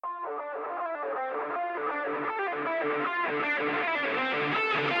All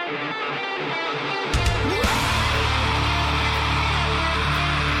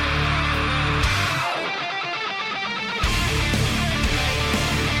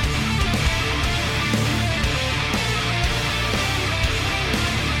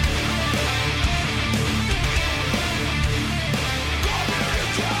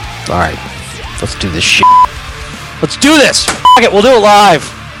right, let's do this shit. Let's do this! Fuck it, we'll do it live!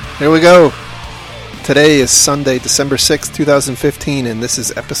 Here we go. Today is Sunday, December 6th, 2015, and this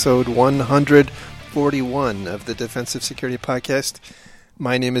is episode 141 of the Defensive Security Podcast.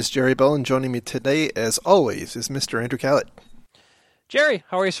 My name is Jerry Bell, and joining me today, as always, is Mr. Andrew Callett. Jerry,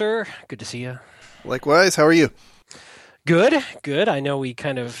 how are you, sir? Good to see you. Likewise, how are you? Good, good. I know we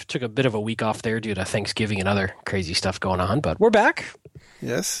kind of took a bit of a week off there due to Thanksgiving and other crazy stuff going on, but we're back.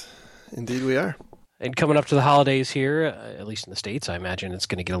 Yes, indeed we are. And coming up to the holidays here, at least in the States, I imagine it's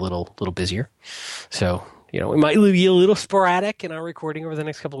going to get a little busier. So, we might be a little sporadic in our recording over the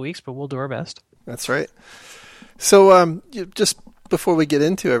next couple of weeks, but we'll do our best. That's right. So, just before we get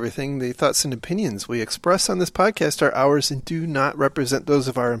into everything, the thoughts and opinions we express on this podcast are ours and do not represent those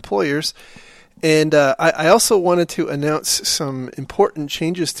of our employers. And I also wanted to announce some important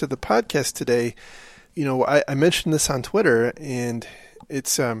changes to the podcast today. I mentioned this on Twitter, and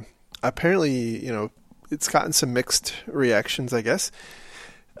it's apparently, it's gotten some mixed reactions, I guess.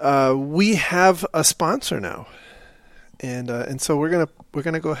 We have a sponsor now, and so we're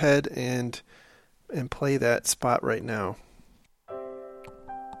gonna go ahead and play that spot right now.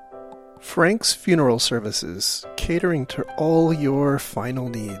 Frank's Funeral Services, catering to all your final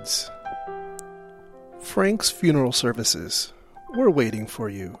needs. Frank's Funeral Services, we're waiting for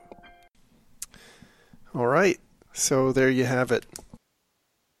you. All right, so there you have it.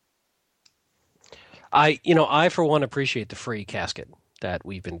 I for one appreciate the free casket that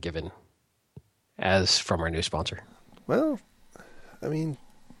we've been given as from our new sponsor. Well, I mean,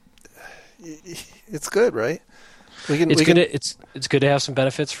 it's good, right? It's good to have some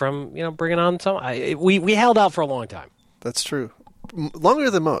benefits from bringing on some. We held out for a long time. That's true,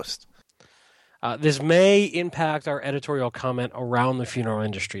 longer than most. This may impact our editorial comment around the funeral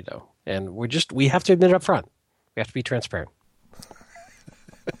industry, though, and we have to admit it up front. We have to be transparent.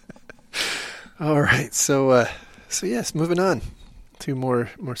 All right, so yes, moving on to more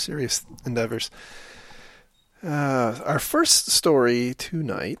serious endeavors. Our first story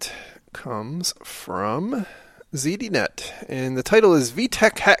tonight comes from ZDNet, and the title is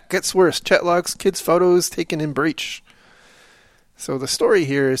VTech Hack Gets Worse, Chat Logs, Kids' Photos Taken in Breach. So the story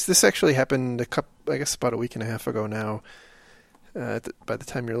here is this actually happened about a week and a half ago now. By the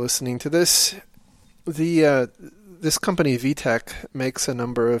time you're listening to this, this company VTech makes a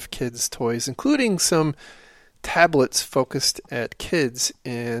number of kids' toys, including some tablets focused at kids.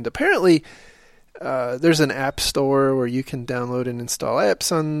 And apparently, there's an app store where you can download and install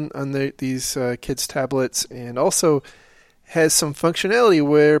apps on these kids' tablets, and also has some functionality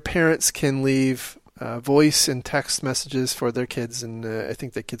where parents can leave voice and text messages for their kids, and I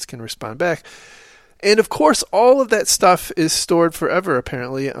think that kids can respond back. And of course, all of that stuff is stored forever,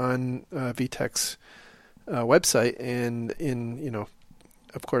 apparently, on VTech's website, and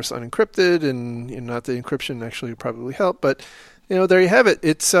of course, unencrypted, and not the encryption actually probably helped, but there you have it.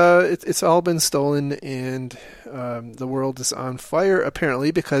 It's all been stolen, and the world is on fire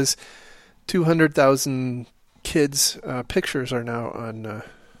apparently because 200,000 kids' pictures are now on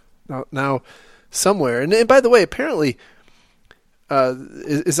now somewhere. And by the way, apparently,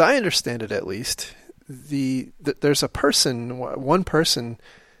 as I understand it, at least, there's one person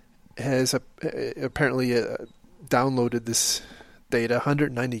has apparently downloaded this data,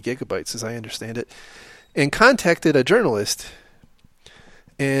 190 gigabytes, as I understand it, and contacted a journalist,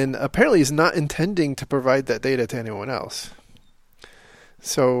 and apparently is not intending to provide that data to anyone else.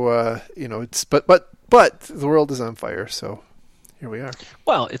 So it's but the world is on fire. So here we are.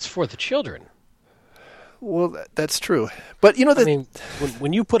 Well, it's for the children. Well, that's true. But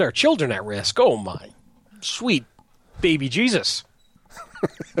when you put our children at risk, oh my sweet baby Jesus.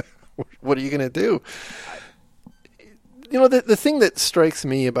 What are you going to do? The thing that strikes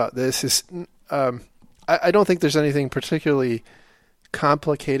me about this is I don't think there's anything particularly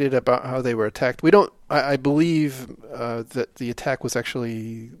complicated about how they were attacked. I believe that the attack was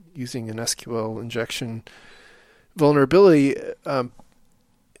actually using an SQL injection vulnerability. I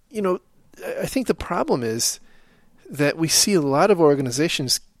think the problem is that we see a lot of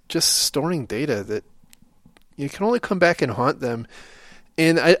organizations just storing data that you can only come back and haunt them.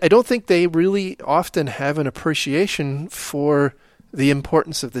 And I don't think they really often have an appreciation for the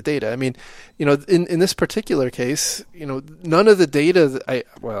importance of the data. I mean, in this particular case, none of the data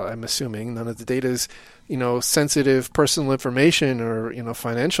I'm assuming none of the data is, sensitive personal information or,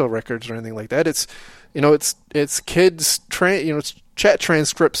 financial records or anything like that. It's, it's kids, it's chat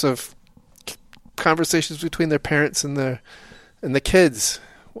transcripts of conversations between their parents and the kids.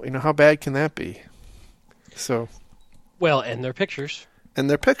 How bad can that be? So, well, and their pictures. And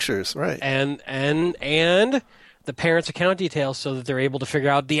their pictures, right. And the parents' account details so that they're able to figure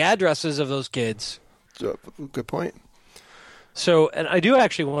out the addresses of those kids. Good point. So, and I do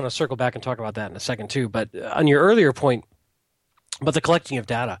actually want to circle back and talk about that in a second too, but on your earlier point about the collecting of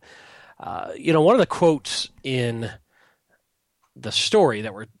data, one of the quotes in the story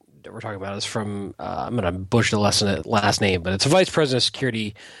that we're talking about is from, I'm going to butcher the last name, but it's a vice president of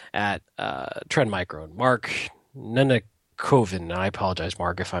security at Trend Micro, Mark Nenekovin. I apologize,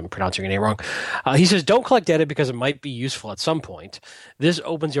 Mark, if I'm pronouncing your name wrong. He says, don't collect data because it might be useful at some point. This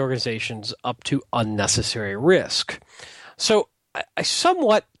opens the organizations up to unnecessary risk. So I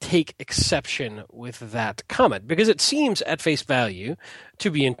somewhat take exception with that comment because it seems at face value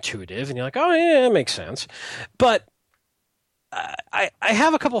to be intuitive, and you're like, oh, yeah, it makes sense. But I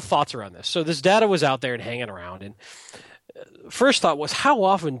have a couple of thoughts around this. So this data was out there and hanging around, and first thought was, how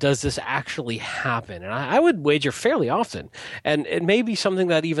often does this actually happen? And I would wager fairly often. And it may be something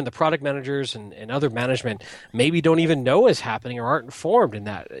that even the product managers and other management maybe don't even know is happening or aren't informed in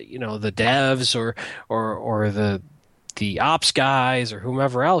that, the devs or the ops guys or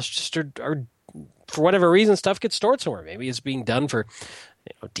whomever else just are for whatever reason, stuff gets stored somewhere. Maybe it's being done for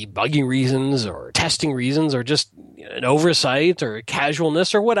debugging reasons or testing reasons or just an oversight or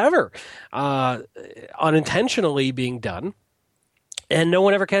casualness or whatever, unintentionally being done. And no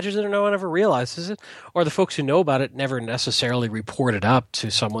one ever catches it or no one ever realizes it, or the folks who know about it never necessarily report it up to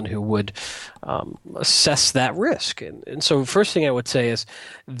someone who would assess that risk. And so first thing I would say is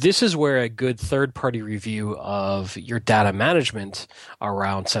this is where a good third-party review of your data management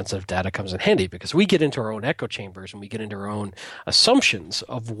around sensitive data comes in handy, because we get into our own echo chambers and we get into our own assumptions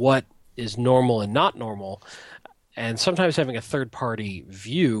of what is normal and not normal. And sometimes having a third-party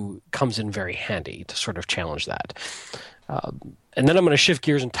view comes in very handy to sort of challenge that. And then I'm going to shift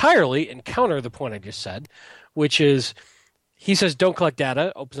gears entirely and counter the point I just said, which is he says, don't collect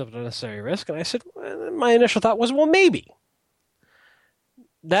data, opens up unnecessary risk. And I said, well, my initial thought was, well, maybe.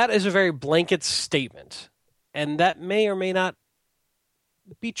 That is a very blanket statement. And that may or may not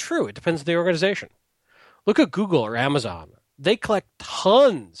be true. It depends on the organization. Look at Google or Amazon. They collect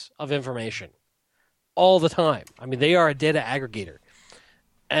tons of information all the time. I mean, they are a data aggregator.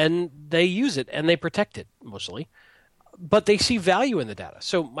 And they use it and they protect it mostly. But they see value in the data.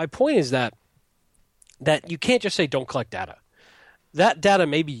 So my point is that you can't just say don't collect data. That data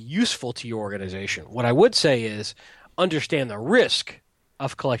may be useful to your organization. What I would say is understand the risk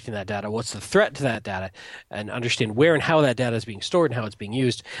of collecting that data, what's the threat to that data, and understand where and how that data is being stored and how it's being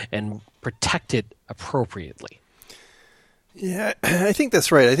used, and protect it appropriately. Yeah, I think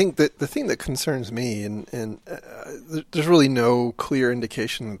that's right. I think that the thing that concerns me, and there's really no clear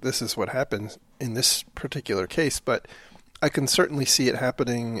indication that this is what happens in this particular case, but I can certainly see it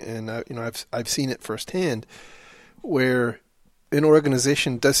happening, and I've seen it firsthand, where an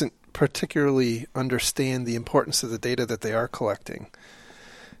organization doesn't particularly understand the importance of the data that they are collecting,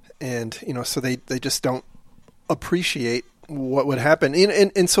 and so they just don't appreciate what would happen.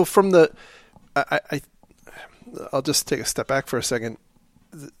 And so from the I'll just take a step back for a second.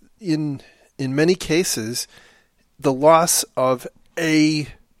 In many cases, the loss of a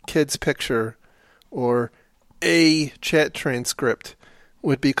kid's picture or a chat transcript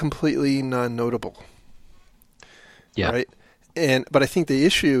would be completely non-notable. Yeah. Right? But I think the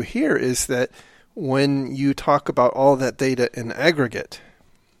issue here is that when you talk about all that data in aggregate,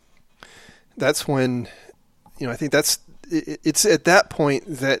 that's when, I think it's at that point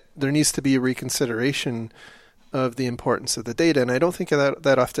that there needs to be a reconsideration of the importance of the data. And I don't think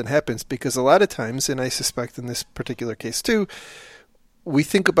that often happens, because a lot of times, and I suspect in this particular case too, we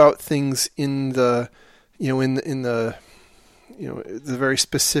think about things in the the very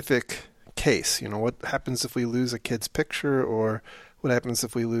specific case. What happens if we lose a kid's picture, or what happens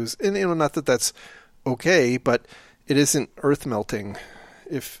if we lose, and not that that's okay, but it isn't earth melting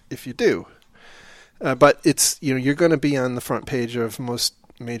if you do. But it's, you're going to be on the front page of most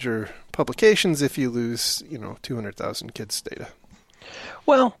major publications if you lose, 200,000 kids' data.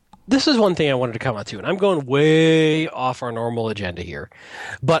 Well, this is one thing I wanted to come out to, and I'm going way off our normal agenda here,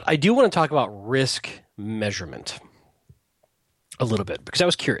 but I do want to talk about risk measurement a little bit, because I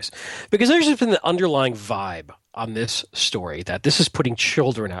was curious. Because there's just been the underlying vibe on this story that this is putting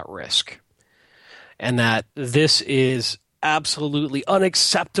children at risk, and that this is absolutely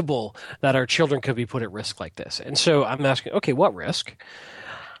unacceptable that our children could be put at risk like this. And so I'm asking, okay, what risk?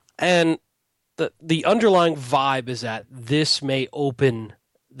 And the underlying vibe is that this may open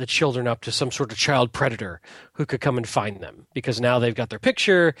the children up to some sort of child predator who could come and find them, because now they've got their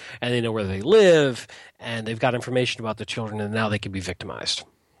picture and they know where they live and they've got information about the children, and now they can be victimized.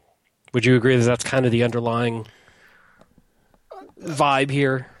 Would you agree that that's kind of the underlying vibe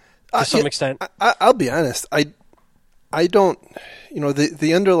here to some extent? I'll be honest. I don't,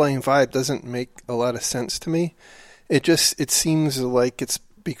 the underlying vibe doesn't make a lot of sense to me. It seems like it's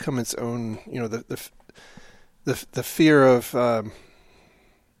become its own, the fear of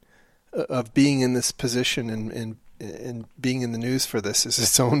being in this position and being in the news for this is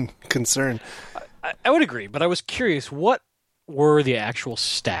its own concern. I would agree, but I was curious, what were the actual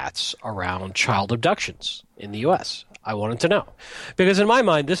stats around child abductions in the U.S.? I wanted to know. Because in my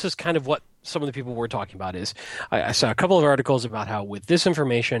mind, this is kind of what some of the people were talking about is I saw a couple of articles about how with this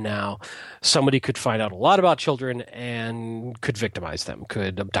information now, somebody could find out a lot about children and could victimize them,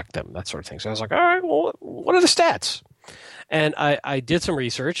 could abduct them, that sort of thing. So I was like, all right, well, what are the stats? And I did some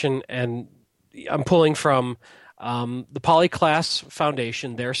research, and I'm pulling from the Polyclass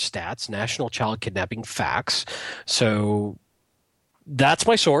Foundation, their stats, National Child Kidnapping Facts. So that's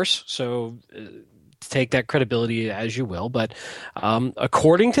my source. So take that credibility as you will. But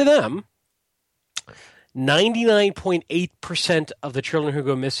according to them, 99.8% of the children who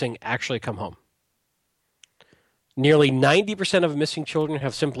go missing actually come home. Nearly 90% of missing children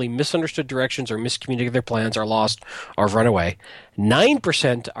have simply misunderstood directions or miscommunicated their plans, are lost, or have run away.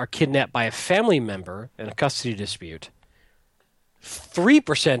 9% are kidnapped by a family member in a custody dispute.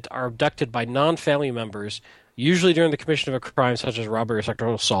 3% are abducted by non-family members, usually during the commission of a crime such as robbery or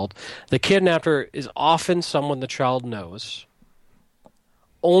sexual assault. The kidnapper is often someone the child knows.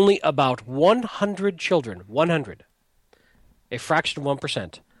 Only about 100 children, 100, a fraction of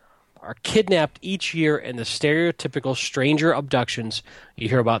 1%, are kidnapped each year in the stereotypical stranger abductions you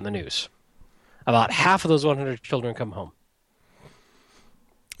hear about in the news. About half of those 100 children come home.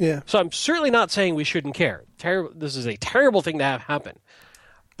 Yeah. So I'm certainly not saying we shouldn't care. This is a terrible thing to have happen.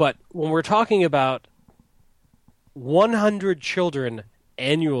 But when we're talking about 100 children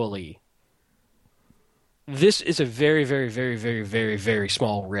annually, this is a very, very, very, very, very, very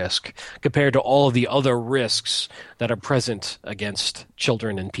small risk compared to all of the other risks that are present against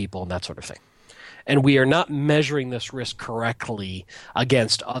children and people and that sort of thing. And we are not measuring this risk correctly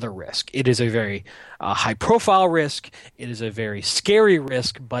against other risk. It is a very high-profile risk. It is a very scary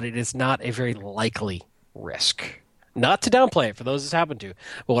risk, but it is not a very likely risk. Not to downplay it for those this happened to,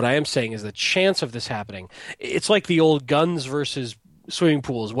 but what I am saying is the chance of this happening, it's like the old guns versus swimming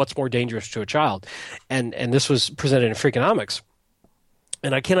pools, what's more dangerous to a child? And this was presented in Freakonomics.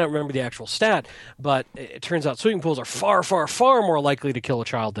 And I cannot remember the actual stat, but it turns out swimming pools are far, far, far more likely to kill a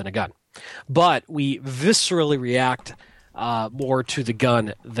child than a gun. But we viscerally react more to the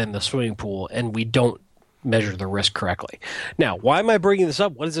gun than the swimming pool, and we don't measure the risk correctly. Now, why am I bringing this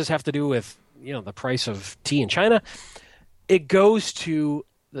up? What does this have to do with the price of tea in China? It goes to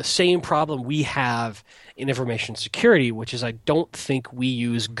the same problem we have in information security, which is I don't think we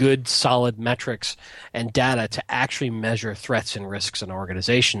use good, solid metrics and data to actually measure threats and risks in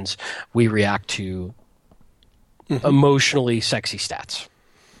organizations. We react to emotionally sexy stats.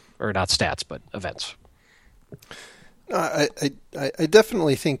 Or not stats, but events. I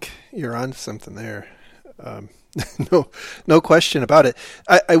definitely think you're on something there. No question about it.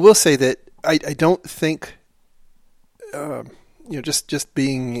 I will say that I don't think just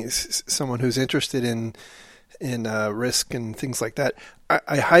being someone who's interested in risk and things like that,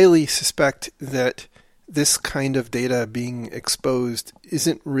 I highly suspect that this kind of data being exposed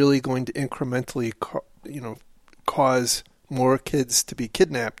isn't really going to incrementally cause more kids to be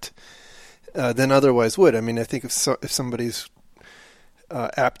kidnapped than otherwise would. I mean, I think if somebody's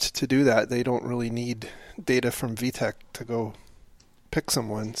apt to do that, they don't really need data from VTech to go pick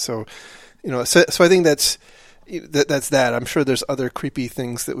someone. So, so I think that's that. I'm sure there's other creepy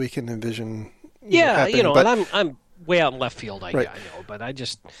things that we can envision. Happening, but, and I'm way out in left field. I know, but I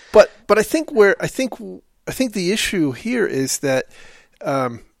just. But I think the issue here is that,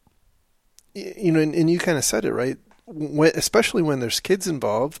 and you kind of said it right. Especially when there's kids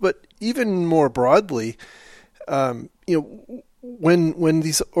involved, but even more broadly, when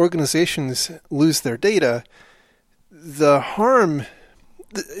these organizations lose their data, the harm,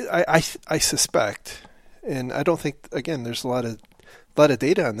 I suspect, and I don't think, again, there's a lot of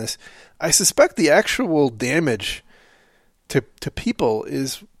data on this. I suspect the actual damage to people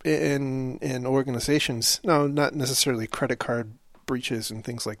is in organizations. No, not necessarily credit card breaches and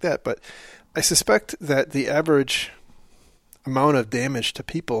things like that, but I suspect that the average amount of damage to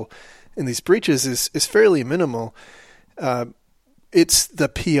people in these breaches is fairly minimal. It's the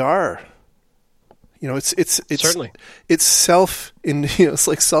PR. It's Certainly. It's it's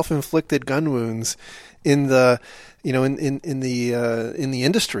like self-inflicted gun wounds in the in the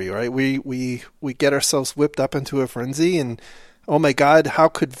industry, right? We get ourselves whipped up into a frenzy, and oh my God, how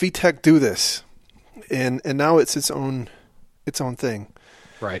could VTech do this? And now it's its own thing.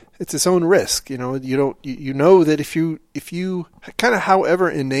 Right. It's its own risk. You know that if you kind of, however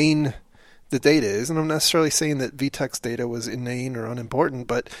inane the data is, and I'm not necessarily saying that VTech's data was inane or unimportant,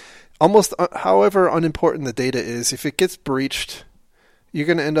 but almost however unimportant the data is, if it gets breached, you're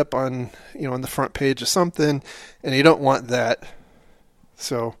going to end up on the front page of something, and you don't want that.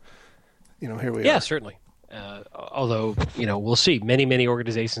 So, here we are. Yeah, certainly. Although, we'll see. Many, many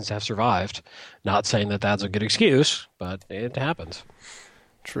organizations have survived. Not saying that that's a good excuse, but it happens.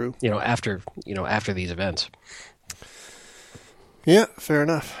 True. After these events. Yeah, fair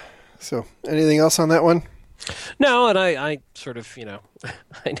enough. So, anything else on that one? No, and I sort of,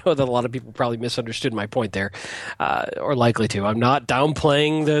 I know that a lot of people probably misunderstood my point there, or likely to. I'm not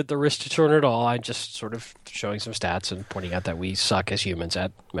downplaying the risk to children at all. I'm just sort of showing some stats and pointing out that we suck as humans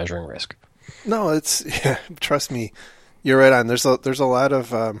at measuring risk. No, trust me, you're right on. There's a lot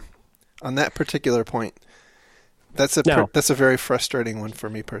of on that particular point. That's a very frustrating one for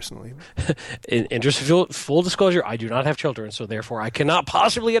me personally. In just full disclosure, I do not have children, so therefore I cannot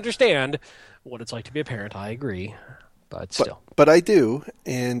possibly understand what it's like to be a parent. I agree, but still. But I do,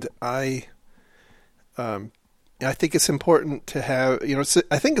 and I think it's important to have.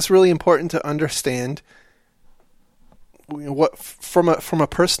 I think it's really important to understand what from a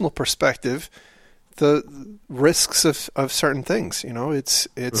personal perspective, the risks of certain things. It's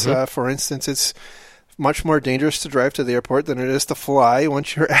for instance, it's much more dangerous to drive to the airport than it is to fly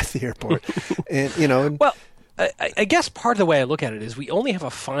once you're at the airport. Well, I guess part of the way I look at it is we only have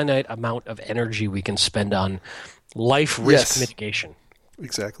a finite amount of energy we can spend on life risk mitigation.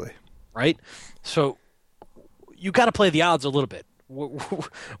 Exactly. Right? So you got to play the odds a little bit.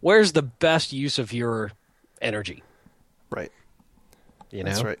 Where's the best use of your energy? Right.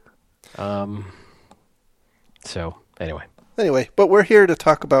 That's right. So anyway, but we're here to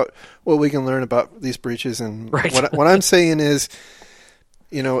talk about what we can learn about these breaches, and right. what I'm saying is,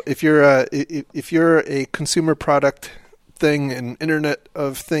 if you're a consumer product thing, an Internet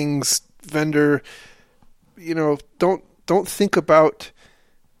of Things vendor, don't think about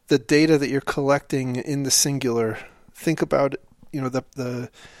the data that you're collecting in the singular. Think about the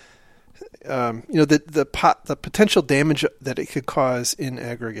potential damage that it could cause in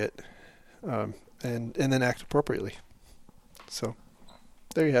aggregate, and then act appropriately. So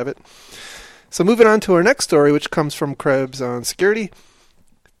there you have it. So moving on to our next story, which comes from Krebs on security.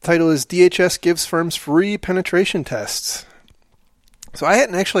 The title is DHS gives firms free penetration tests. So I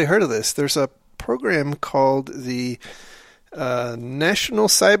hadn't actually heard of this. There's a program called the National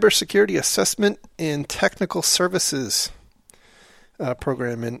Cybersecurity Assessment and Technical Services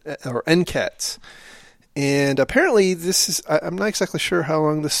program, or NCATS. And apparently I'm not exactly sure how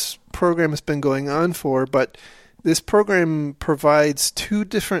long this program has been going on for, but this program provides two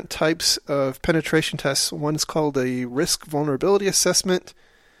different types of penetration tests. One is called a risk vulnerability assessment,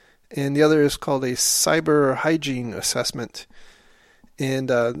 and the other is called a cyber hygiene assessment. And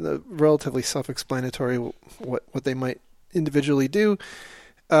relatively self-explanatory what they might individually do.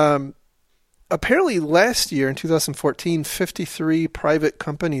 Apparently last year in 2014, 53 private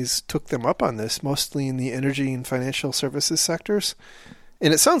companies took them up on this, mostly in the energy and financial services sectors.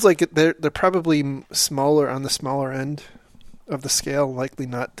 And it sounds like they're probably smaller, on the smaller end of the scale, likely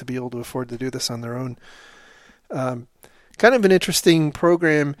not to be able to afford to do this on their own. Kind of an interesting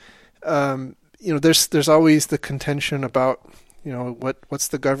program. There's always the contention about what's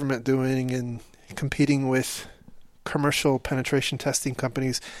the government doing and competing with commercial penetration testing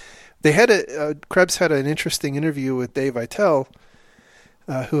companies. They had Krebs had an interesting interview with Dave Vitale,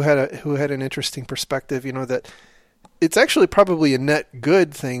 who had an interesting perspective. That it's actually probably a net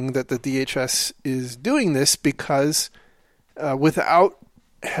good thing that the DHS is doing this, because without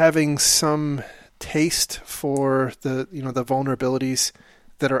having some taste for the vulnerabilities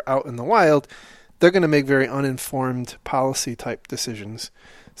that are out in the wild, they're going to make very uninformed policy type decisions.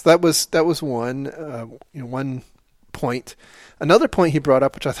 So that was one point. Another point he brought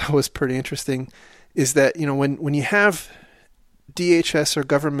up, which I thought was pretty interesting, is that when you have DHS or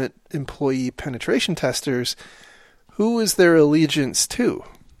government employee penetration testers, who is their allegiance to?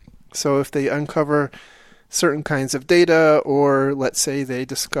 So if they uncover certain kinds of data, or let's say they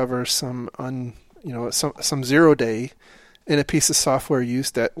discover some zero day in a piece of software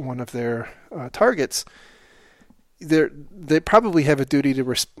used at one of their targets, they probably have a duty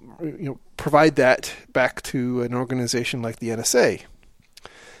to provide that back to an organization like the NSA,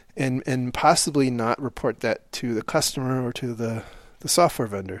 and possibly not report that to the customer or to the software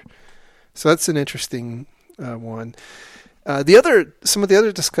vendor. So that's an interesting one. Some of the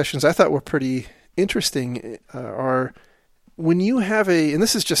other discussions I thought were pretty interesting are when you have and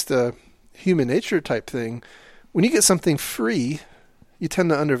this is just a human nature type thing, when you get something free, you tend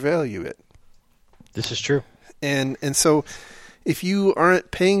to undervalue it. This is true. And so if you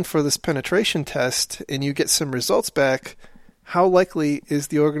aren't paying for this penetration test and you get some results back, how likely is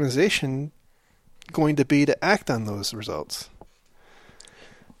the organization going to be to act on those results?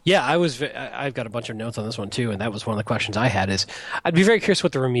 Yeah, I've got a bunch of notes on this one too, and that was one of the questions I had. Is I'd be very curious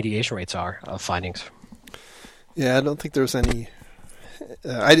what the remediation rates are of findings. Yeah, I don't think there was any.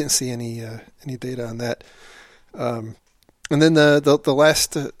 I didn't see any data on that. And then the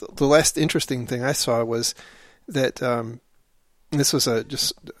last interesting thing I saw was that this was I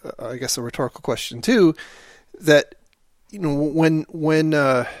guess a rhetorical question too. That when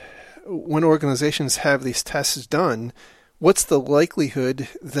organizations have these tests done, what's the likelihood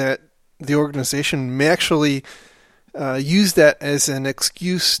that the organization may actually use that as an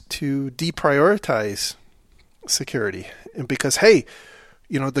excuse to deprioritize security? And because, hey,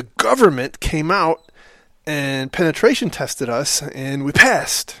 the government came out and penetration tested us and we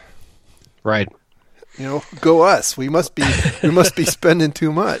passed. Right. Go us. We must be spending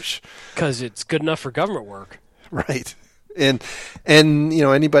too much. Because it's good enough for government work. Right. And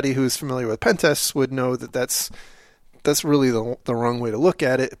anybody who's familiar with pen tests would know that that's really the wrong way to look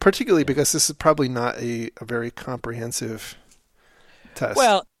at it, particularly because this is probably not a very comprehensive test.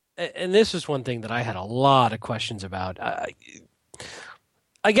 Well, and this is one thing that I had a lot of questions about.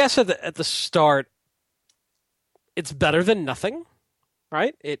 I guess at the start, it's better than nothing,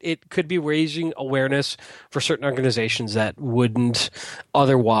 right? It could be raising awareness for certain organizations that wouldn't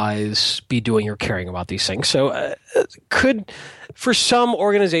otherwise be doing or caring about these things. So for some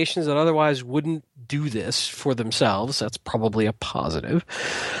organizations that otherwise wouldn't do this for themselves, that's probably a positive.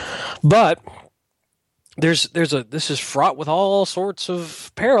 But this is fraught with all sorts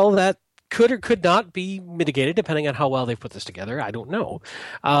of peril that could or could not be mitigated depending on how well they've put this together. I don't know.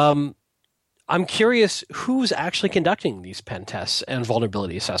 I'm curious who's actually conducting these pen tests and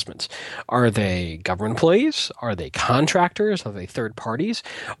vulnerability assessments. Are they government employees? Are they contractors? Are they third parties?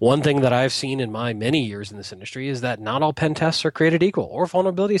 One thing that I've seen in my many years in this industry is that not all pen tests are created equal, or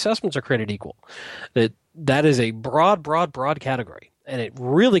vulnerability assessments are created equal. That is a broad category. And it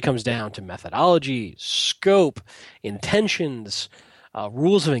really comes down to methodology, scope, intentions,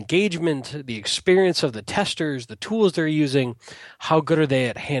 rules of engagement, the experience of the testers, the tools they're using, how good are they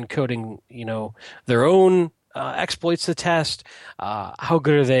at hand coding, their own exploits to test, how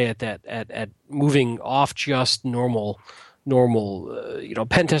good are they at moving off just normal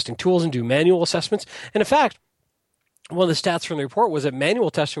pen testing tools and do manual assessments. And in fact, one of the stats from the report was that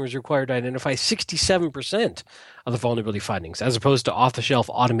manual testing was required to identify 67% of the vulnerability findings, as opposed to off-the-shelf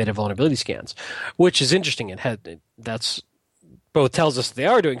automated vulnerability scans, which is interesting. That's both tells us they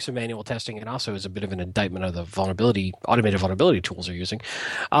are doing some manual testing and also is a bit of an indictment of the automated vulnerability tools they're using.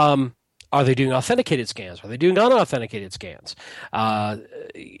 Are they doing authenticated scans? Are they doing unauthenticated scans? Are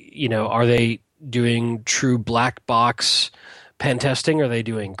they doing true black box pen testing? Are they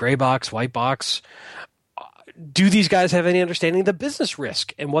doing gray box, white box? Do these guys have any understanding of the business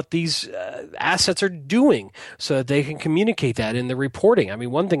risk and what these assets are doing so that they can communicate that in the reporting? I mean,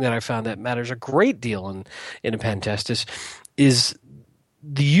 one thing that I found that matters a great deal in a pen test is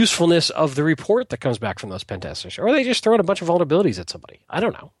the usefulness of the report that comes back from those pen testers. Or are they just throwing a bunch of vulnerabilities at somebody? I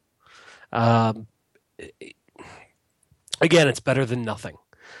don't know. Again, it's better than nothing,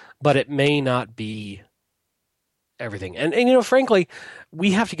 but it may not be everything. And frankly,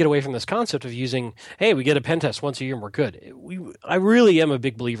 we have to get away from this concept of using, hey, we get a pen test once a year and we're good. I really am a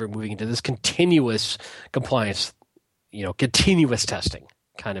big believer in moving into this continuous compliance, continuous testing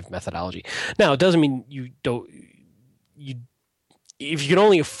kind of methodology. Now, it doesn't mean if you can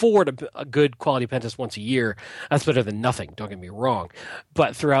only afford a good quality pen test once a year, that's better than nothing. Don't get me wrong.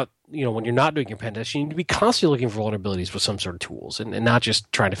 But throughout, when you're not doing your pen test, you need to be constantly looking for vulnerabilities with some sort of tools and not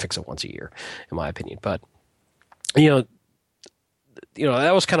just trying to fix it once a year, in my opinion. But, that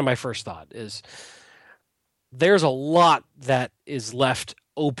was kind of my first thought is there's a lot that is left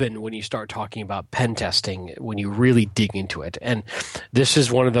open when you start talking about pen testing, when you really dig into it. And this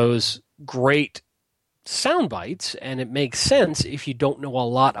is one of those great sound bites, and it makes sense if you don't know a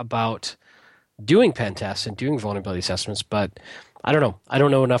lot about doing pen tests and doing vulnerability assessments. But I don't know. I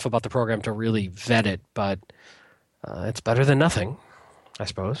don't know enough about the program to really vet it, but it's better than nothing, I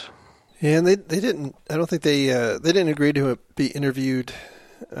suppose. Yeah, and they didn't. I don't think they didn't agree to be interviewed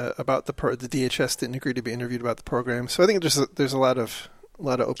about the DHS didn't agree to be interviewed about the program. So I think there's a lot of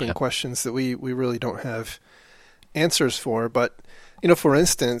open questions that we really don't have answers for. But for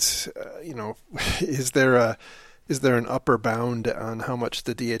instance, is there an upper bound on how much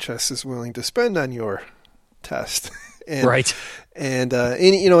the DHS is willing to spend on your test? Right. And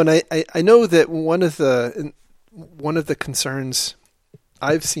I know that one of the concerns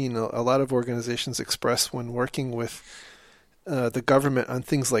I've seen a lot of organizations express when working with the government on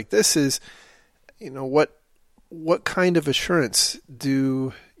things like this is, what kind of assurance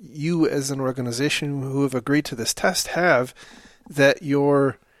do you as an organization who have agreed to this test have that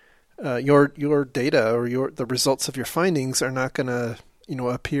your data or the results of your findings are not going to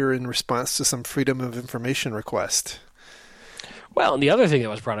appear in response to some freedom of information request? Well, and the other thing that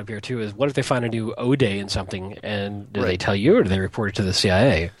was brought up here, too, is what if they find a new O-Day in something, and do they tell you, or do they report it to the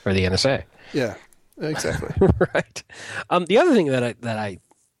CIA or the NSA? Yeah, exactly. Right. The other thing that I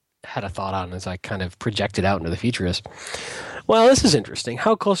had a thought on as I kind of projected out into the future is, well, this is interesting.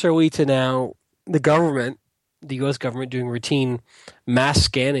 How close are we to now the U.S. government doing routine mass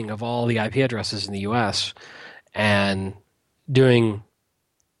scanning of all the IP addresses in the U.S. and doing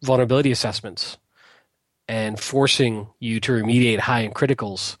vulnerability assessments and forcing you to remediate high-end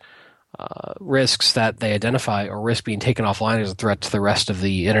criticals risks that they identify or risk being taken offline as a threat to the rest of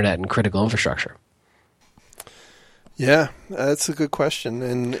the internet and critical infrastructure? Yeah, that's a good question.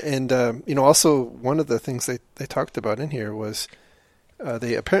 And also one of the things they talked about in here was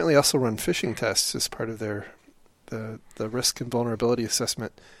they apparently also run phishing tests as part of their the risk and vulnerability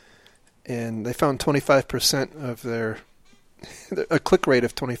assessment. And they found 25% of a click rate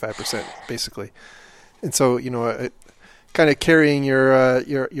of 25%, basically. And so, kind of carrying your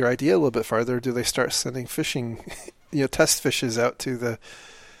idea a little bit farther, do they start sending phishing, test fishes out to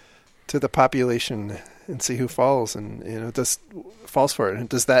the population and see who falls and falls for it? And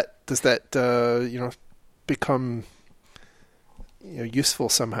does that become useful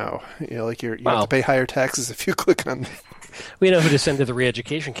somehow? Like you have to pay higher taxes if you click on. We know who to send to the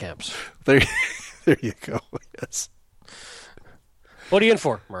re-education camps. There you go. Yes. What are you in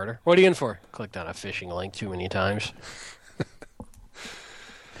for? Murder. What are you in for? Clicked on a phishing link too many times.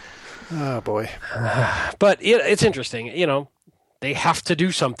 Oh, boy. But it's interesting. They have to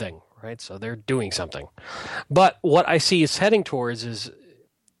do something, right? So they're doing something. But what I see is heading towards is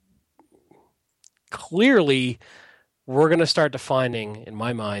clearly we're going to start defining, in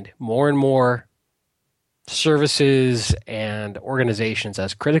my mind, more and more services and organizations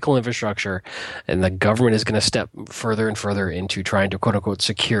as critical infrastructure, and the government is going to step further and further into trying to quote-unquote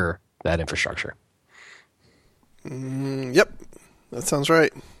secure that infrastructure. Yep, that sounds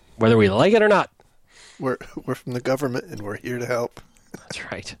right. Whether we like it or not. We're from the government, and we're here to help.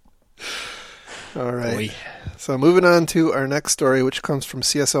 That's right. All right. So moving on to our next story, which comes from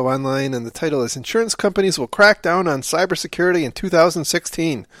CSO Online, and the title is Insurance Companies Will Crack Down on Cybersecurity in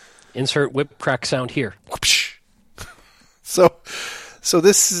 2016. Insert whip crack sound here. So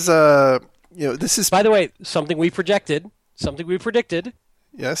this is this is, by the way, something we predicted.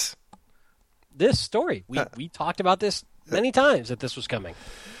 Yes. This story. We talked about this many times that this was coming.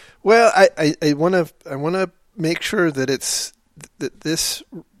 Well, I want to make sure that that this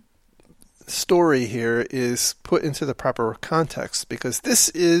story here is put into the proper context, because this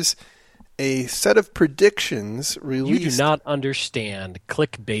is a set of predictions released. You do not understand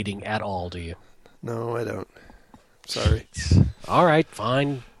clickbaiting at all, do you? No, I don't. Sorry. All right,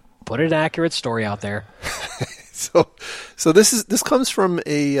 fine. Put an accurate story out there. So this comes from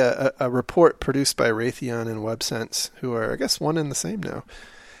a report produced by Raytheon and WebSense, who are, I guess, one and the same now.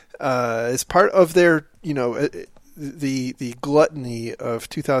 As part of their, the gluttony of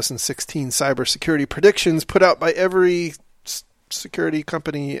 2016 cybersecurity predictions put out by every security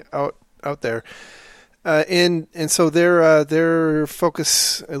company out there. And so their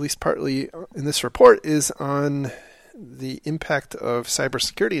focus, at least partly in this report, is on the impact of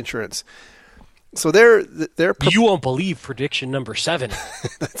cybersecurity insurance. So you won't believe prediction number 7.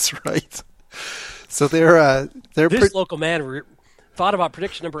 That's right. So they're this local man thought about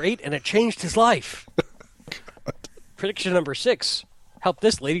prediction number 8 and it changed his life. Prediction number 6 helped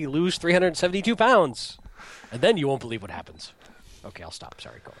this lady lose 372 pounds. And then you won't believe what happens. Okay, I'll stop.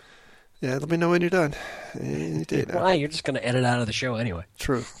 Sorry, go on. Yeah, let me know when you're done. Any day now. Why? You're just going to edit out of the show anyway.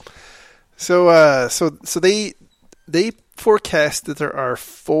 True. So they forecast that there are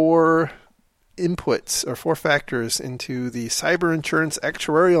 4 inputs or 4 factors into the cyber insurance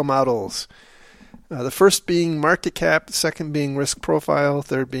actuarial models. The first being market cap, the second being risk profile,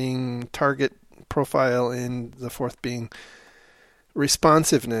 third being target profile, and the fourth being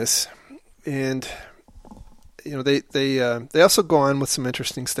responsiveness. and they also go on with some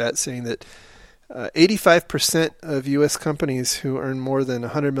interesting stats saying that 85% of U.S. companies who earn more than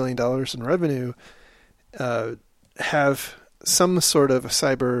 $100 million in revenue have some sort of a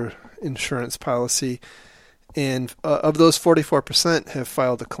cyber insurance policy, and of those, 44% have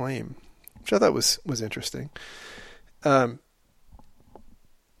filed a claim, which I thought was interesting. Now,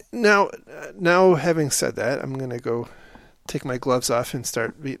 having said that, I'm going to go take my gloves off and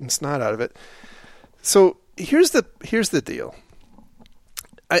start beating snot out of it. So here's the deal.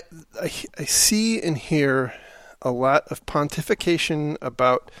 I see and hear a lot of pontification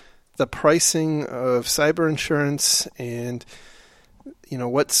about the pricing of cyber insurance and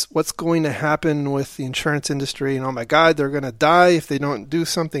what's going to happen with the insurance industry, and oh my God, they're going to die if they don't do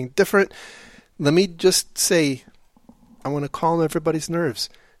something different. Let me just say, I want to calm everybody's nerves.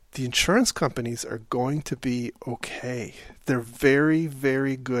 The insurance companies are going to be okay. They're very,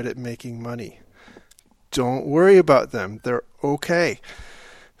 very good at making money. Don't worry about them. They're okay.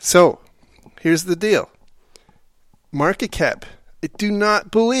 So, here's the deal. Market cap. I do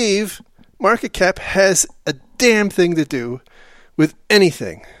not believe market cap has a damn thing to do with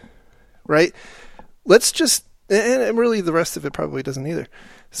anything, right? Let's just, and really the rest of it probably doesn't either.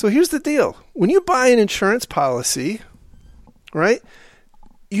 So here's the deal. When you buy an insurance policy, right,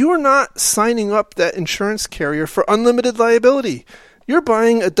 you are not signing up that insurance carrier for unlimited liability. You're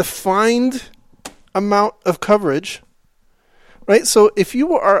buying a defined amount of coverage, right? So if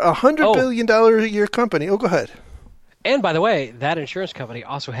you are a $100 billion a year company, go ahead. And by the way, that insurance company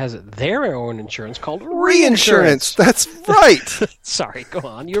also has their own insurance called reinsurance. That's right. Sorry, go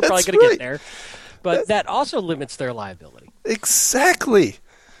on. You're probably going to get there. But that also limits their liability. Exactly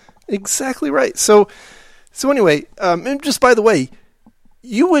right. So anyway, and just by the way,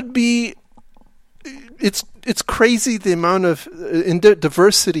 you would be. It's crazy the amount of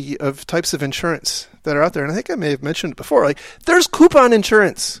diversity of types of insurance that are out there, and I think I may have mentioned it before. Like, there's coupon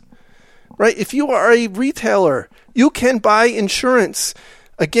insurance, right? If you are a retailer, you can buy insurance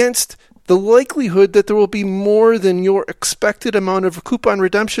against the likelihood that there will be more than your expected amount of coupon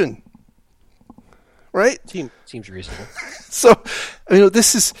redemption. Right? Seems reasonable. So,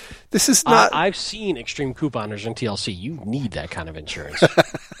 this is not. I've seen extreme couponers in TLC. You need that kind of insurance.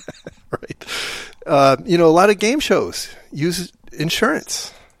 Right. A lot of game shows use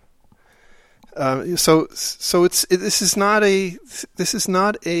insurance. So this is not a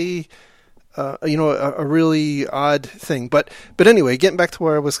a really odd thing. But anyway, getting back to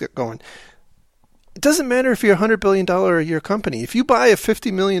where I was going. It doesn't matter if you're a $100 billion a year company. If you buy a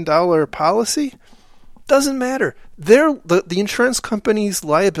 $50 million policy, doesn't matter. The insurance company's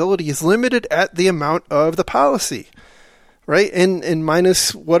liability is limited at the amount of the policy, right? And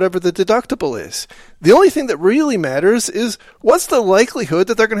minus whatever the deductible is. The only thing that really matters is what's the likelihood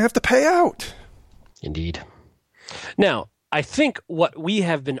that they're going to have to pay out. Indeed. Now, I think what we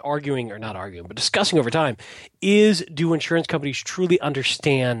have been arguing, or not arguing, but discussing over time, is do insurance companies truly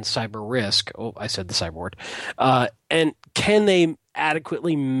understand cyber risk? Oh, I said the cyber word. And can they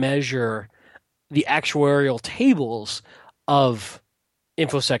adequately measure the actuarial tables of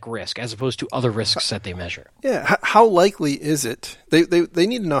InfoSec risk as opposed to other risks that they measure? Yeah, how likely is it? They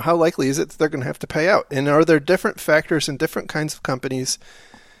need to know how likely is it that they're going to have to pay out, and are there different factors in different kinds of companies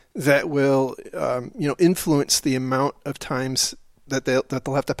that will influence the amount of times that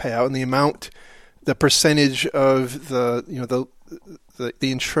they'll have to pay out, and the percentage of the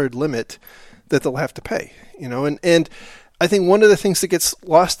insured limit that they'll have to pay. And I think one of the things that gets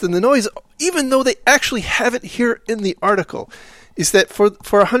lost in the noise, even though they actually have it here in the article, is that for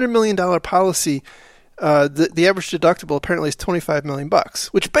a $100 million policy, the average deductible apparently is $25 million,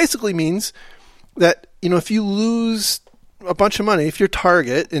 which basically means that if you lose a bunch of money, if you're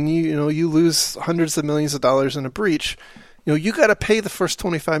Target and you lose hundreds of millions of dollars in a breach, you got to pay the first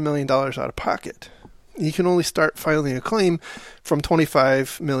 $25 million out of pocket. You can only start filing a claim from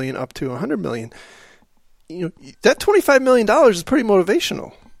 $25 million up to $100 million. That $25 million is pretty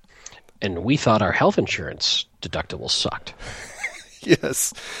motivational. And we thought our health insurance deductible sucked.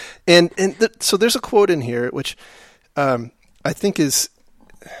 Yes. So there's a quote in here, which I think is,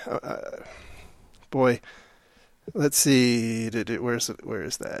 let's see, where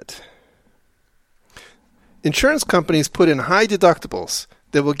is that? Insurance companies put in high deductibles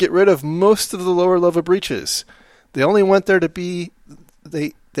that will get rid of most of the lower level breaches. They only want there to be,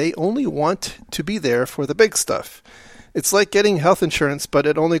 they only want to be there for the big stuff. It's like getting health insurance, but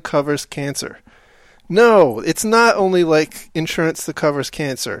it only covers cancer. No, it's not only like insurance that covers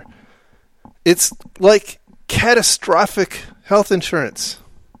cancer. It's like catastrophic health insurance.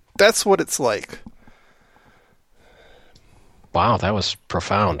 That's what it's like. Wow, that was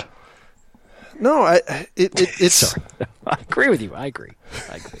profound. No, it's Sorry. I agree with you. I agree.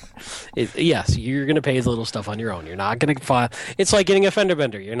 Yes, you're going to pay the little stuff on your own. You're not going to file. It's like getting a fender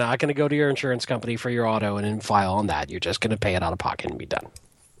bender. You're not going to go to your insurance company for your auto and then file on that. You're just going to pay it out of pocket and be done.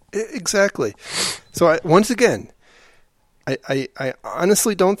 Exactly. So once again, I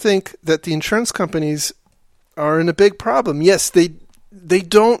honestly don't think that the insurance companies are in a big problem. Yes, they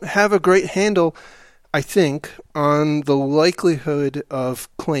don't have a great handle, I think, on the likelihood of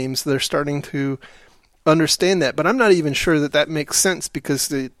claims. They're starting to understand that, but I'm not even sure that makes sense because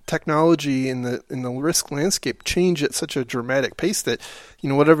the technology in the risk landscape change at such a dramatic pace that,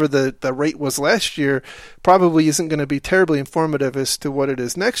 whatever the rate was last year probably isn't going to be terribly informative as to what it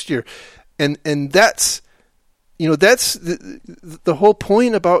is next year. And that's the whole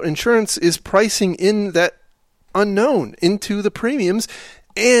point about insurance is pricing in that unknown into the premiums,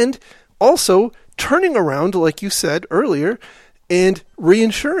 and also turning around, like you said earlier, and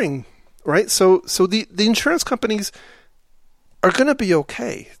reinsuring, right? So the insurance companies are going to be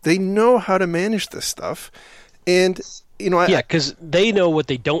okay. They know how to manage this stuff, and because they know what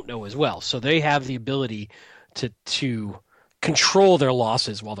they don't know as well. So they have the ability to control their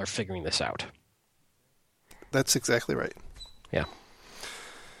losses while they're figuring this out. That's exactly right. Yeah.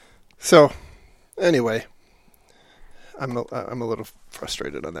 So, anyway, I'm a little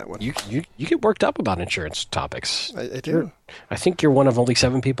frustrated on that one. You get worked up about insurance topics. I do. I think you're one of only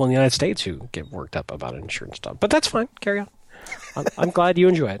 7 people in the United States who get worked up about insurance stuff. But that's fine. Carry on. I'm glad you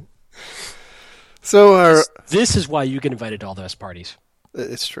enjoy it. So this is why you get invited to all those parties.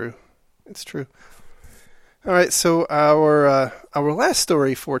 It's true. It's true. All right. So our last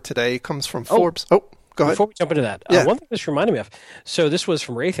story for today comes from Forbes. Oh, go ahead. Before we jump into that, one thing this reminded me of. So this was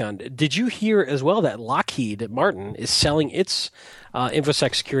from Raytheon. Did you hear as well that Lockheed Martin is selling its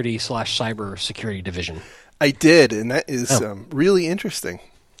InfoSec security / cyber security division? I did, and that is really interesting.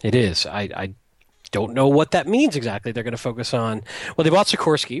 It is. I don't know what that means exactly. They're going to focus on, well, they bought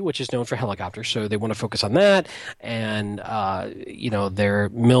Sikorsky, which is known for helicopters, so they want to focus on that, and their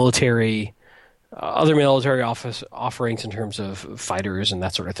military. Other military offerings in terms of fighters and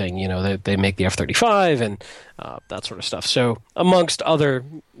that sort of thing. They make the F-35 and that sort of stuff. So amongst other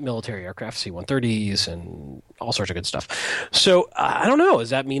military aircraft, C-130s and all sorts of good stuff. So I don't know.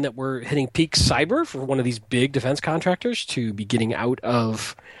 Does that mean that we're hitting peak cyber for one of these big defense contractors to be getting out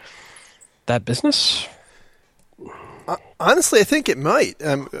of that business? Honestly, I think it might.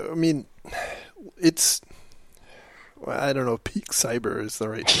 It's... Well, I don't know. Peak cyber is the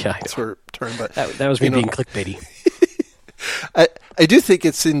right sort of term, but that was me being clickbaity. I do think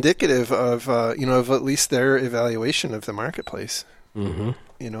it's indicative of of at least their evaluation of the marketplace. Mm-hmm.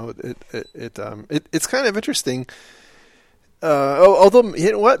 It's kind of interesting. Although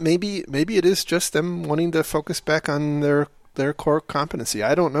what, maybe it is just them wanting to focus back on their core competency.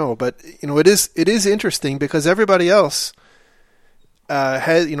 I don't know, but it is interesting because everybody else.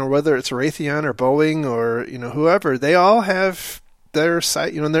 Has whether it's Raytheon or Boeing or whoever, they all have their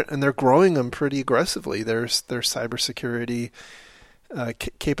site, and they're growing them pretty aggressively. There's their cybersecurity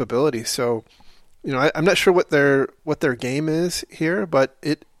capability. So, I'm not sure what their game is here, but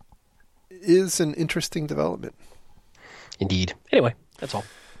it is an interesting development. Indeed. Anyway, that's all.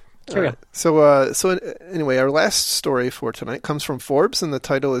 Carry on. So anyway, our last story for tonight comes from Forbes, and the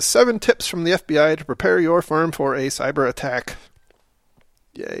title is 7 Tips from the FBI to Prepare Your Firm for a Cyber Attack.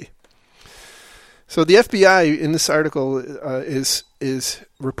 Yay. So the FBI in this article is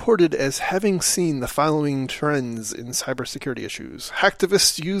reported as having seen the following trends in cybersecurity issues.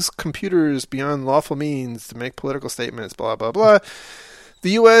 Hacktivists use computers beyond lawful means to make political statements, blah, blah, blah.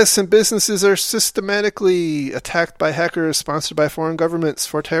 The U.S. and businesses are systematically attacked by hackers sponsored by foreign governments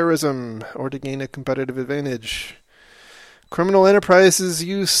for terrorism or to gain a competitive advantage. Criminal enterprises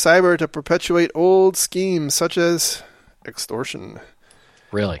use cyber to perpetuate old schemes such as extortion.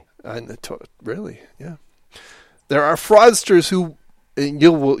 Really? Really, yeah. There are fraudsters who, and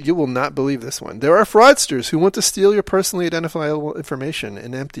you will not believe this one. There are fraudsters who want to steal your personally identifiable information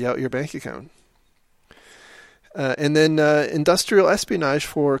and empty out your bank account. And then industrial espionage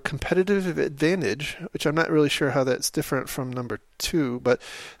for competitive advantage, which I'm not really sure how that's different from number 2, but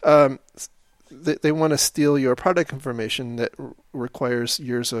they want to steal your product information that requires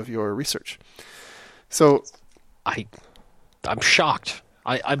years of your research. So, I'm shocked.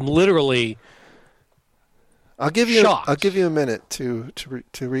 I'm literally. I'll give you shocked. I'll give you a minute to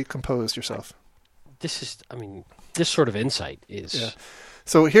recompose yourself. This sort of insight is. Yeah.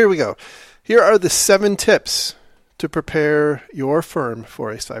 So here we go. Here are the 7 tips to prepare your firm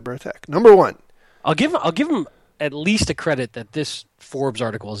for a cyber attack. Number 1. I'll give them at least a credit that this Forbes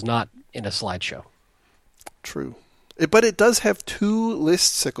article is not in a slideshow. True, but it does have 2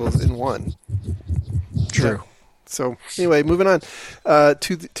 listicles in one. True. Yeah. So anyway, moving on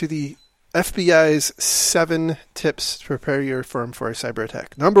to the FBI's 7 tips to prepare your firm for a cyber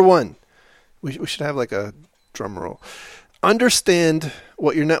attack. Number 1, we should have like a drum roll. Understand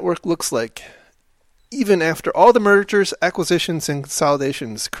what your network looks like. Even after all the mergers, acquisitions, and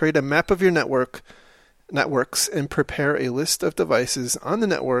consolidations, create a map of your networks and prepare a list of devices on the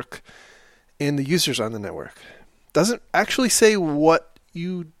network and the users on the network. Doesn't actually say what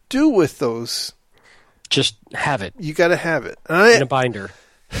you do with those. Just have it. You got to have it. In a binder.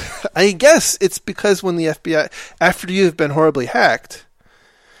 I guess it's because when the FBI, after you've been horribly hacked,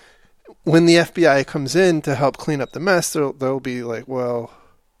 when the FBI comes in to help clean up the mess, they'll be like, well,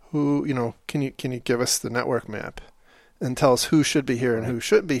 who, can you give us the network map and tell us who should be here and who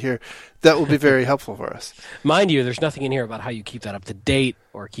shouldn't be here? That will be very helpful for us. Mind you, there's nothing in here about how you keep that up to date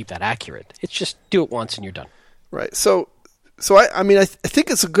or keep that accurate. It's just do it once and you're done. Right. So I think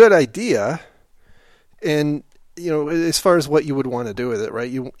it's a good idea. And, as far as what you would want to do with it, right?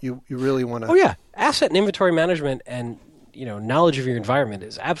 You really want to... Oh, yeah. Asset and inventory management and, knowledge of your environment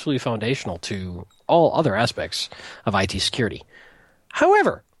is absolutely foundational to all other aspects of IT security.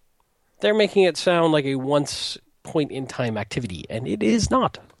 However, they're making it sound like a once point-in-time activity, and it is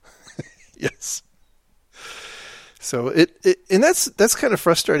not. Yes. So and that's kind of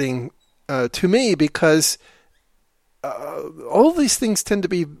frustrating to me because all these things tend to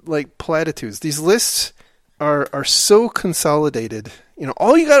be like platitudes. These lists are so consolidated.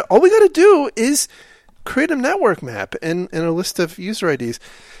 All we got to do is create a network map and a list of user IDs.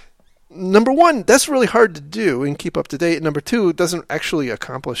 Number 1, that's really hard to do and keep up to date. Number 2, it doesn't actually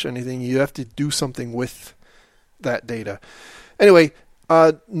accomplish anything. You have to do something with that data. Anyway,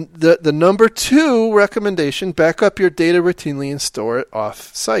 the number 2 recommendation: back up your data routinely and store it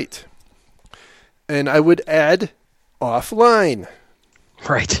off-site. And I would add offline.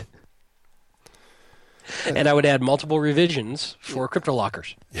 Right. And I would add multiple revisions for crypto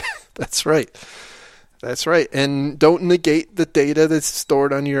lockers. Yeah, that's right. That's right. And don't negate the data that's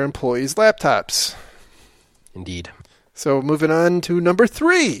stored on your employees' laptops. Indeed. So moving on to number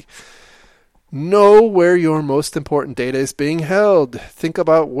 3. Know where your most important data is being held. Think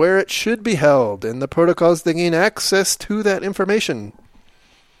about where it should be held and the protocols that gain access to that information.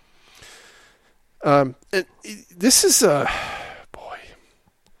 This is boy.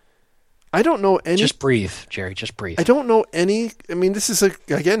 I don't know any. Just breathe, Jerry. Just breathe. I don't know any. I mean, this is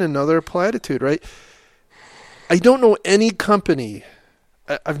again another platitude, right? I don't know any company.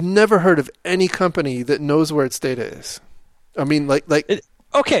 I've never heard of any company that knows where its data is. I mean,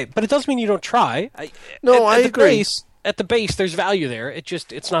 okay, but it doesn't mean you don't try. I agree. At the base, there's value there.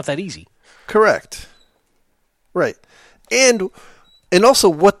 It's not that easy. Correct. Right. And also,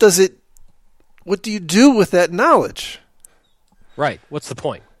 what do you do with that knowledge? Right. What's the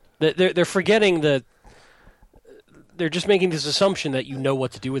point? They're forgetting that. They're just making this assumption that you know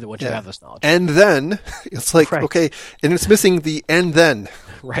what to do with it once you have this knowledge. And then it's like, right. Okay, and it's missing the and then.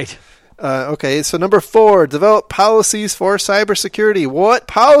 Right. Okay, so number 4, develop policies for cybersecurity. What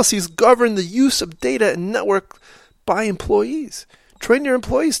policies govern the use of data and network by employees? Train your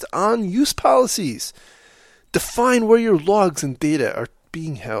employees on use policies. Define where your logs and data are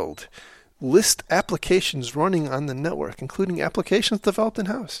being held. List applications running on the network, including applications developed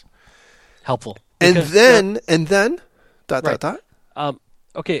in-house. Helpful. And then, right.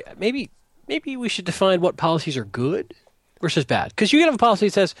 Okay, maybe we should define what policies are good versus bad. Because you can have a policy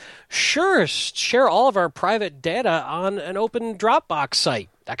that says, sure, share all of our private data on an open Dropbox site.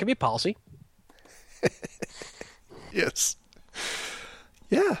 That could be a policy. Yes.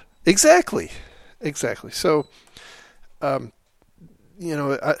 Yeah, exactly. So,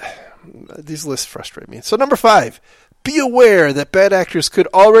 these lists frustrate me. So number 5, be aware that bad actors could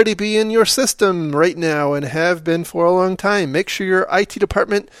already be in your system right now and have been for a long time. Make sure your IT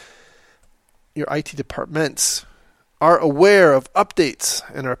departments are aware of updates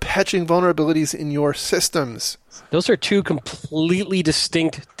and are patching vulnerabilities in your systems. Those are 2 completely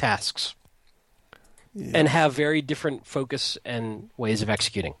distinct tasks and have very different focus and ways of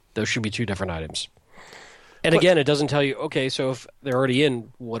executing. Those should be 2 different items. And again, it doesn't tell you, okay, so if they're already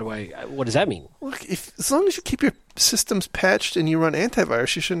in, what does that mean? Look, as long as you keep your systems patched and you run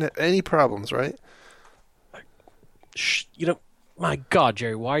antivirus, you shouldn't have any problems, right? My God,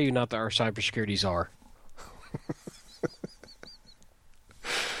 Jerry, why are you not our cybersecurity czar?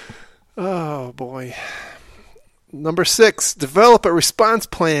 Oh, boy. Number 6, develop a response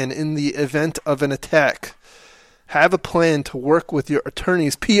plan in the event of an attack. Have a plan to work with your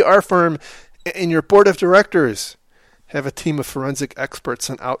attorneys, PR firm, and your board of directors. Have a team of forensic experts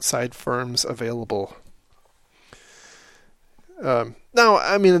and outside firms available. Now,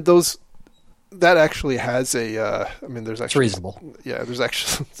 I mean, those that actually has a. I mean, there's It's actually reasonable. yeah.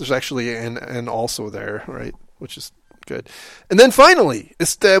 There's actually an also there, right? Which is good. And then finally,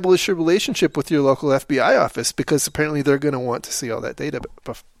 establish a relationship with your local FBI office, because apparently they're going to want to see all that data,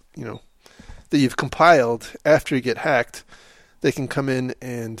 that you've compiled after you get hacked. They can come in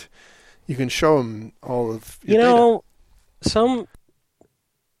and you can show them all of your data. Some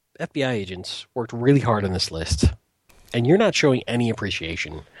FBI agents worked really hard on this list, and you're not showing any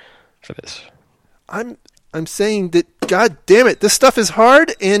appreciation for this. I'm saying that, God damn it, this stuff is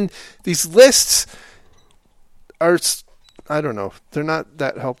hard, and these lists are, I don't know, they're not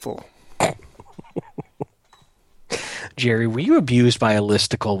that helpful. Jerry, were you abused by a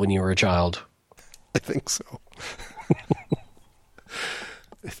listicle when you were a child? I think so.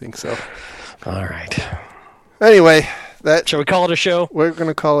 I think so. All right. Anyway, Shall we call it a show? We're going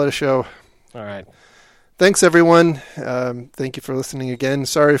to call it a show. All right. Thanks, everyone. Thank you for listening again.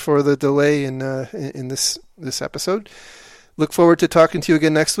 Sorry for the delay in this episode. Look forward to talking to you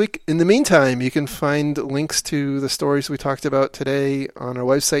again next week. In the meantime, you can find links to the stories we talked about today on our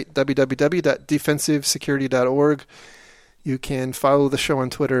website, www.defensivesecurity.org. You can follow the show on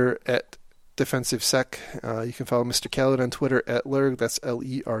Twitter at DefensiveSec. You can follow Mr. Khaled on Twitter at Lerg, that's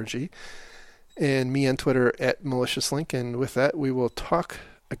L-E-R-G. And me on Twitter at MaliciousLink. And with that, we will talk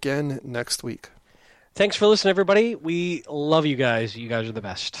again next week. Thanks for listening, everybody. We love you guys. You guys are the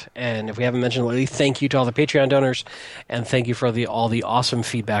best. And if we haven't mentioned lately, thank you to all the Patreon donors, and thank you for all the awesome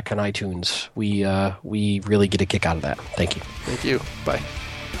feedback on iTunes. We really get a kick out of that. Thank you. Thank you. Bye.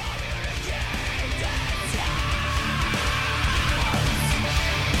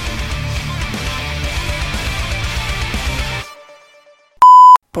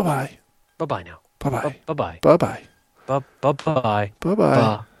 Bye-bye. Bye-bye now. Bye-bye. Bye-bye. Bye-bye. Bye-bye. Bye-bye.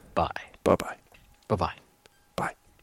 Bye-bye. Bye-bye. Bye-bye.